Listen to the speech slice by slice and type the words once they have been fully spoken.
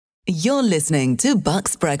You're listening to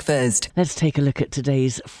Bucks Breakfast. Let's take a look at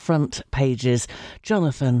today's front pages.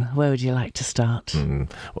 Jonathan, where would you like to start? Well,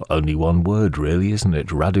 only one word, really, isn't it?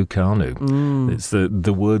 Raducanu. It's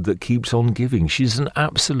the word that keeps on giving. She's an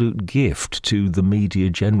absolute gift to the media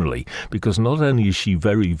generally, because not only is she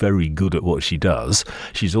very, very good at what she does,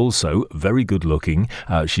 she's also very good looking,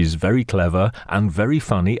 she's very clever and very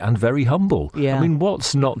funny and very humble. Yeah. I mean,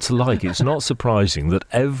 what's not to like? It's not surprising that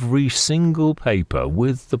every single paper,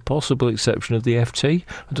 with the possible exception of the FT,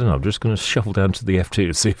 I don't know, I'm just going to shuffle down to the FT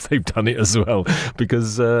and see if they've done it as well,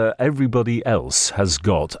 because everybody else has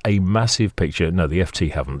got a massive picture. No, the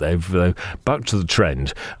FT haven't. They've back to the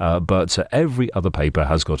trend, but every other paper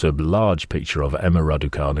has got a large picture of Emma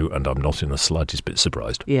Raducanu, and I'm not in the slightest bit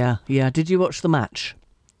surprised. Yeah. Did you watch the match?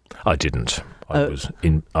 I didn't.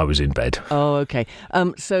 I was in bed. Oh, okay.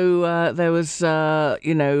 So there was, a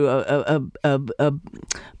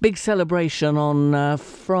big celebration on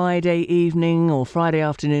Friday evening or Friday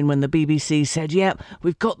afternoon when the BBC said, "Yep,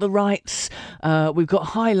 we've got the rights. We've got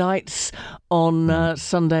highlights on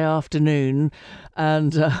Sunday afternoon."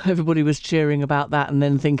 And everybody was cheering about that and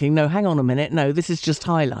then thinking, no, hang on a minute. No, this is just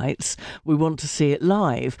highlights. We want to see it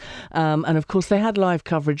live. And of course, they had live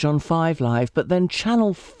coverage on 5 Live. But then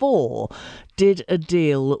Channel 4 did a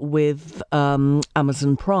deal with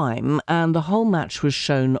Amazon Prime. And the whole match was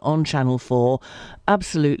shown on Channel 4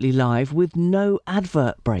 absolutely live with no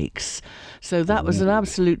advert breaks. So that was an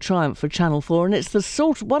absolute triumph for Channel 4. And it's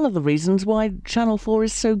one of the reasons why Channel 4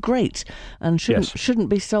 is so great and shouldn't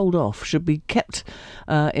be sold off, should be kept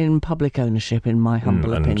in public ownership, in my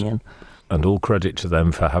humble opinion. And all credit to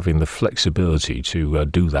them for having the flexibility to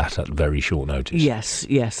do that at very short notice.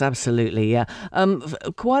 Yes, absolutely, yeah.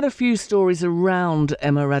 Quite a few stories around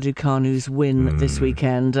Emma Raducanu's win this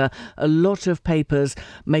weekend. A lot of papers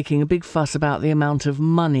making a big fuss about the amount of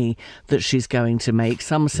money that she's going to make.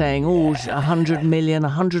 Some saying, 100 million,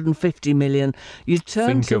 150 million.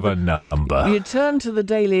 Think of a number. You turn to the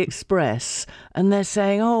Daily Express and they're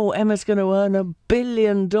saying, Emma's going to earn $1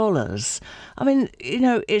 billion. I mean,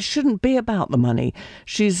 it shouldn't be about the money.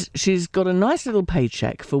 She's got a nice little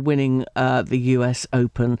paycheck for winning the US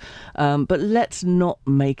Open, but let's not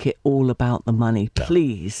make it all about the money,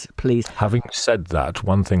 please. Having said that,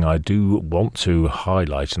 one thing I do want to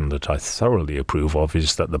highlight and that I thoroughly approve of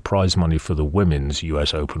is that the prize money for the women's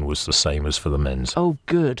US Open was the same as for the men's. Oh,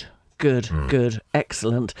 good.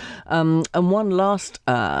 Excellent. And one last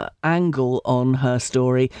angle on her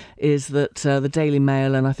story is that the Daily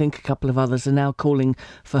Mail and I think a couple of others are now calling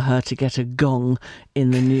for her to get a gong in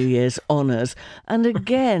the New Year's honours. And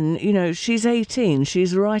again, she's 18.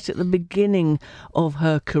 She's right at the beginning of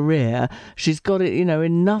her career. She's got it,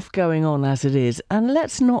 enough going on as it is. And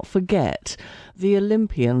let's not forget the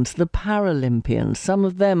Olympians, the Paralympians. Some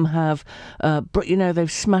of them have,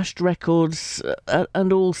 they've smashed records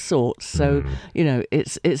and all sorts. So,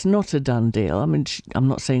 it's not a done deal. I mean, I'm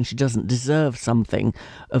not saying she doesn't deserve something,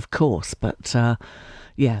 of course, but there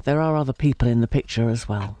are other people in the picture as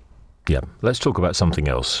well. Yeah, let's talk about something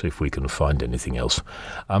else, if we can find anything else.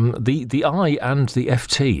 The I and the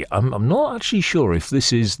FT, I'm not actually sure if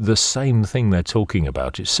this is the same thing they're talking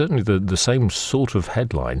about. It's certainly the same sort of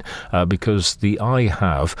headline, because the I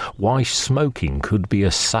have, why smoking could be a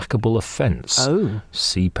sackable offence. Oh.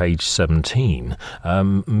 See page 17.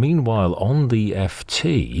 Meanwhile, on the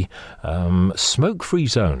FT, smoke-free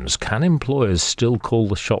zones, can employers still call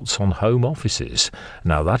the shots on home offices?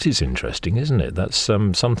 Now, that is interesting, isn't it? That's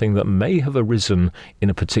something that may have arisen in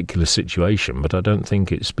a particular situation, but I don't think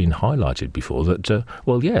it's been highlighted before that,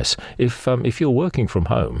 yes, if you're working from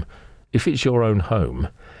home, if it's your own home,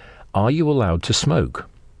 are you allowed to smoke?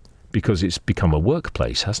 Because it's become a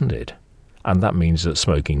workplace, hasn't it? And that means that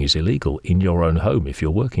smoking is illegal in your own home if you're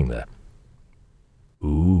working there.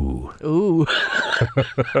 Ooh.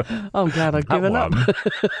 I'm glad I've given up.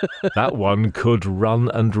 That one could run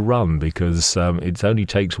and run, because it only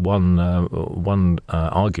takes one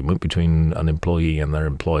argument between an employee and their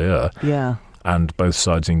employer. Yeah. And both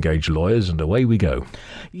sides engage lawyers, and away we go.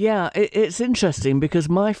 Yeah, it's interesting because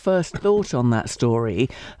my first thought on that story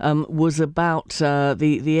was about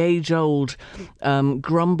the age-old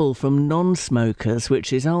grumble from non-smokers,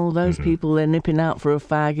 which is, those people, they're nipping out for a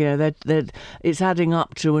fag. It's adding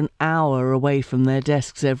up to an hour away from their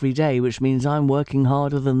desks every day, which means I'm working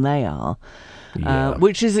harder than they are. Yeah.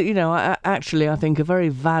 Which is, actually, I think a very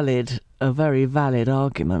valid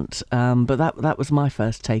argument. But that was my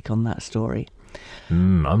first take on that story.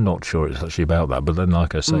 I'm not sure it's actually about that, but then,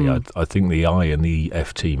 like I say, I think the I and the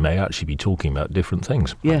FT may actually be talking about different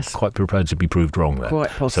things. Yes. I'm quite prepared to be proved wrong there. Quite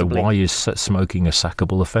possibly. So why is smoking a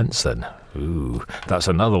sackable offence then? Ooh, that's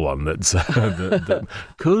another one that's, that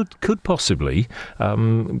could possibly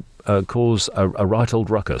cause a right old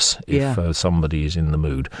ruckus if somebody is in the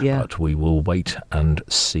mood. Yeah. But we will wait and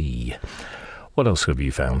see. What else have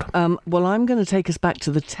you found? Well, I'm going to take us back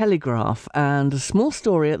to the Telegraph and a small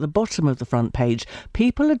story at the bottom of the front page.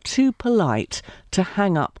 People are too polite to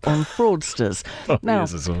hang up on fraudsters. Now,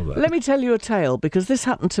 yes, I saw that. Let me tell you a tale, because this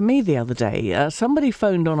happened to me the other day. Somebody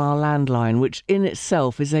phoned on our landline, which in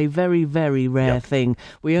itself is a very, very rare thing.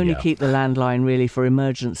 We only keep the landline really for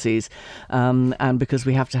emergencies, and because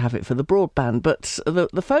we have to have it for the broadband. But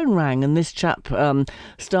the phone rang, and this chap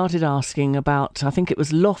started asking about, I think it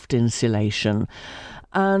was loft insulation.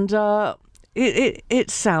 And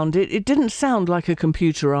it didn't sound like a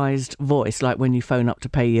computerized voice, like when you phone up to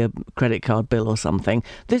pay your credit card bill or something.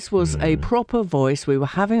 This was a proper voice. We were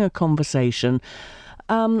having a conversation,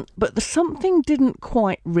 but something didn't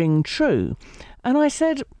quite ring true. And I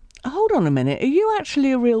said, hold on a minute, are you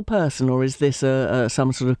actually a real person, or is this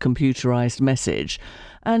some sort of computerized message?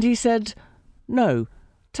 And he said, no.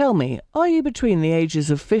 Tell me, are you between the ages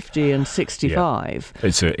of 50 and 65? Yeah.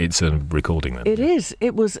 It's a recording then. It is.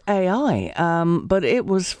 It was AI, but it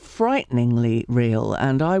was frighteningly real,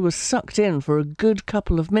 and I was sucked in for a good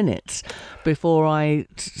couple of minutes before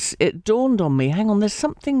it dawned on me, hang on, there's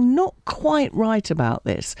something not quite right about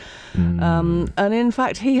this. And in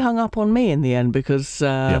fact, he hung up on me in the end because...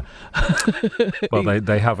 Well,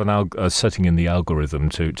 they have a setting in the algorithm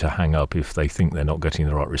to hang up if they think they're not getting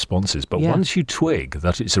the right responses. But once you twig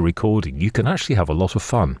that it's a recording, you can actually have a lot of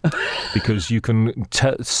fun because you can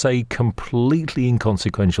say completely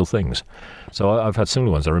inconsequential things. So I've had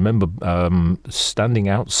similar ones. I remember standing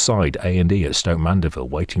outside A&E at Stoke Mandeville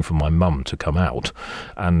waiting for my mum to come out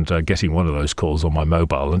and getting one of those calls on my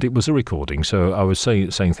mobile, and it was a recording. So I was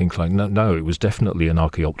saying things like, no, it was definitely an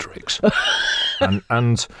Archaeopteryx.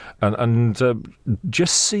 and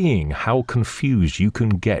just seeing how confused you can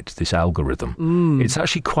get this algorithm, it's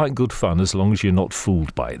actually quite good fun as long as you're not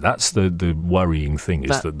fooled by it. That's the worrying thing,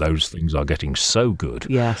 is that those things are getting so good.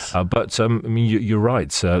 Yes. But I mean, you're right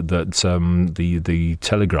that the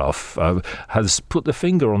Telegraph has put the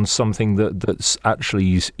finger on something that's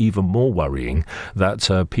actually even more worrying,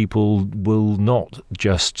 that people will not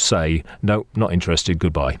just say, no, not interested,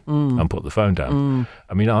 goodbye, and put the phone down.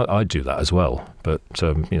 I mean, I do that as well. But,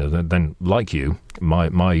 then like you, my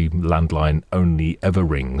landline only ever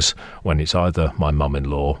rings when it's either my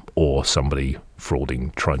mum-in-law or somebody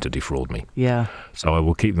trying to defraud me. Yeah. So I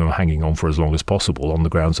will keep them hanging on for as long as possible on the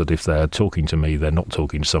grounds that if they're talking to me, they're not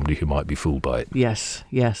talking to somebody who might be fooled by it. Yes,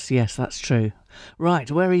 that's true. Right,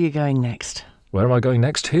 where are you going next? Where am I going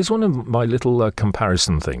next? Here's one of my little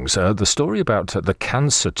comparison things. The story about the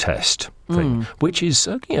cancer test thing, which is,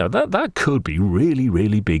 that could be really,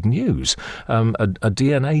 really big news. A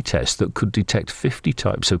DNA test that could detect 50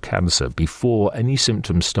 types of cancer before any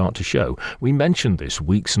symptoms start to show. We mentioned this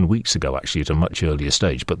weeks and weeks ago, actually, at a much earlier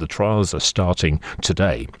stage, but the trials are starting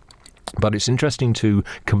today. But it's interesting to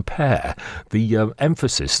compare the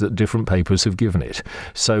emphasis that different papers have given it.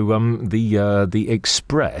 So the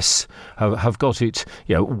Express have got it,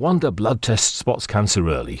 wonder blood test spots cancer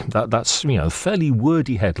early. That's a fairly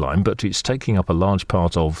wordy headline, but it's taking up a large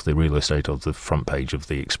part of the real estate of the front page of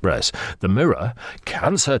the Express. The Mirror,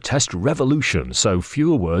 cancer test revolution. So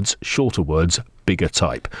fewer words, shorter words, bigger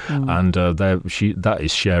type. And that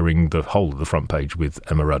is sharing the whole of the front page with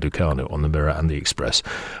Emma Raducanu on the Mirror and the Express.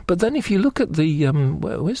 But then if you look at the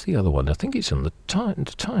where's the other one? I think it's in the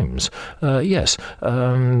Times. Yes,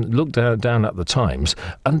 look down at the Times,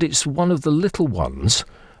 and it's one of the little ones.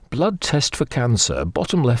 Blood test for cancer,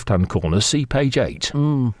 bottom left-hand corner, see page 8.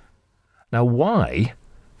 Now, why,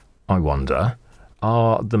 I wonder,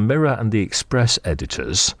 are the Mirror and the Express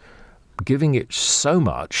editors giving it so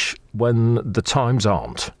much when the Times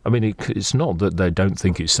aren't? I mean, it's not that they don't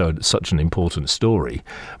think it's such an important story,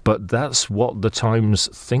 but that's what the Times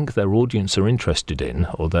think their audience are interested in,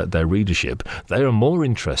 or their readership. They are more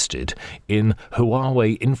interested in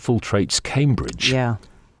Huawei infiltrates Cambridge. Yeah.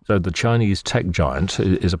 So the Chinese tech giant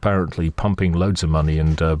is apparently pumping loads of money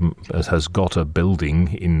and has got a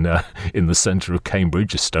building in the centre of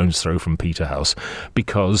Cambridge, a stone's throw from Peterhouse,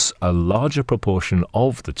 because a larger proportion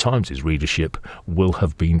of the Times' readership will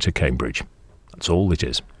have been to Cambridge. That's all it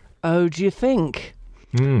is. Oh, do you think?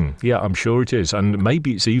 Yeah, I'm sure it is. And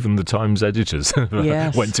maybe it's even the Times editors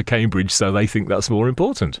Yes. went to Cambridge, so they think that's more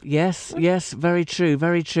important. Yes, very true,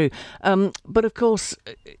 very true. But of course,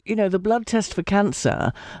 the blood test for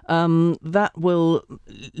cancer, that will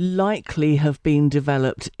likely have been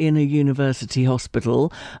developed in a university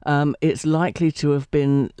hospital. It's likely to have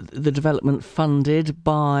been the development funded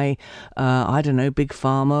by, Big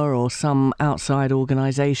Pharma or some outside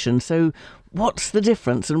organisation. So what's the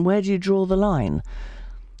difference and where do you draw the line?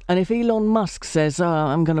 And if Elon Musk says,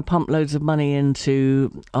 I'm going to pump loads of money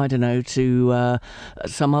into, to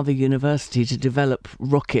some other university to develop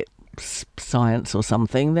rocket science or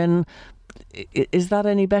something, then is that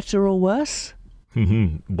any better or worse?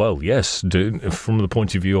 Mm-hmm. Well, yes. From the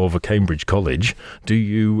point of view of a Cambridge college, do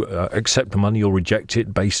you accept the money or reject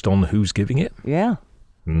it based on who's giving it? Yeah.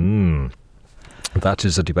 That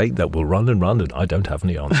is a debate that will run and run, and I don't have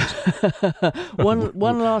any answers.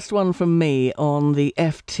 One last one from me on the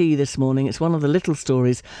FT this morning. It's one of the little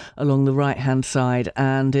stories along the right-hand side,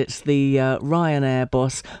 and it's the Ryanair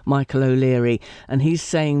boss, Michael O'Leary, and he's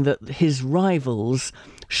saying that his rivals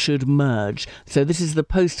should merge. So this is the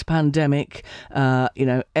post-pandemic,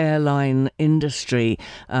 airline industry.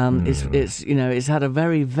 It's had a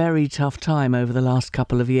very, very tough time over the last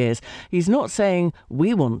couple of years. He's not saying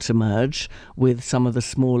we want to merge with some of the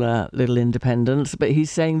smaller little independents, but he's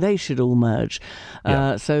saying they should all merge.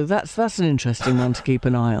 So that's an interesting one to keep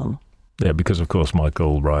an eye on. Yeah, because of course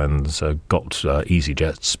Michael Ryan's got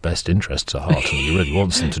EasyJet's best interests at heart, and he really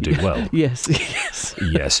wants them to do well. Yes.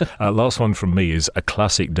 Yes. Last one from me is a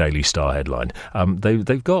classic Daily Star headline.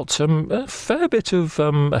 They've got a fair bit of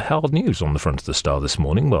hard news on the front of the Star this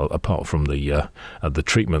morning. Well, apart from the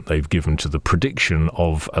treatment they've given to the prediction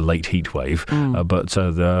of a late heat wave, but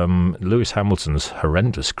Lewis Hamilton's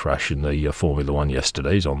horrendous crash in the Formula One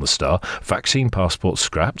yesterday is on the Star. Vaccine passports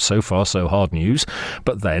scrapped. So far, so hard news.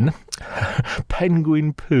 But then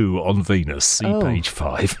penguin poo on Venus. See page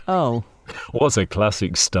 5. Oh. What a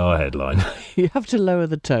classic Star headline. You have to lower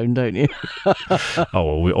the tone, don't you?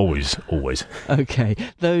 Always. OK,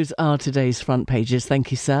 those are today's front pages.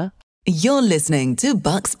 Thank you, sir. You're listening to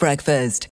Bucks Breakfast.